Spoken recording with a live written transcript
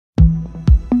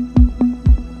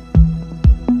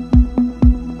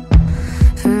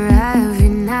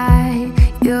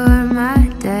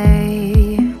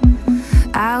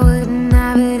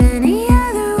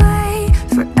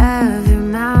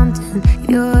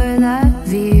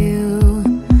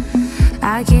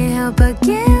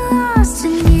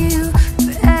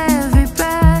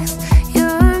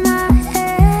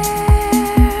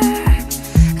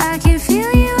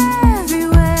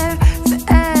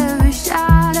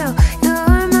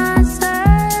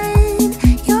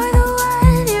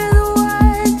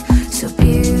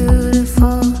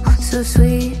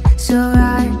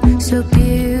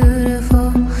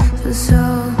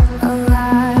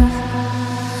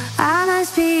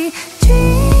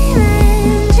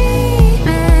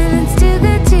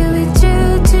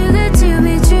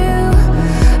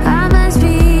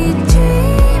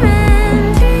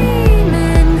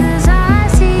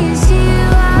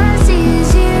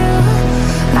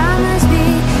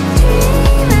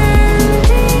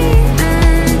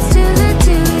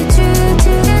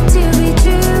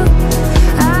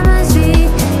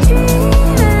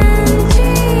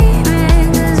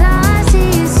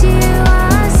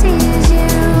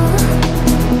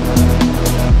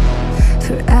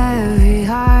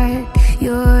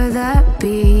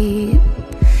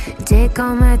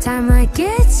all my time like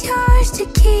it's yours to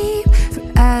keep. For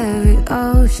every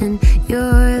ocean,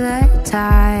 you're the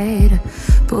tide,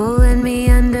 pulling me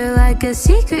under like a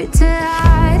secret to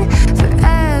hide. For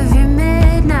every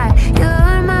midnight,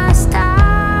 you're my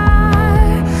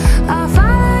star. I'll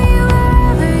follow you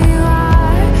wherever you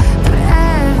are. For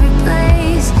every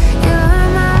place, you're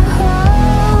my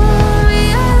home.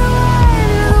 You're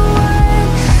the one,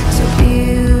 so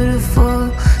beautiful,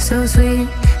 so sweet,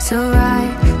 so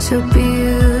right, so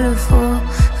beautiful,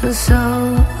 so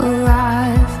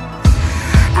alive.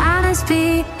 I must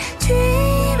be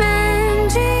dreaming,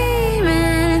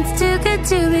 dreaming. It's too good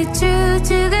to be true,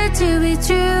 too good to be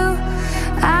true.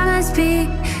 I must be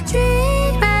dreaming.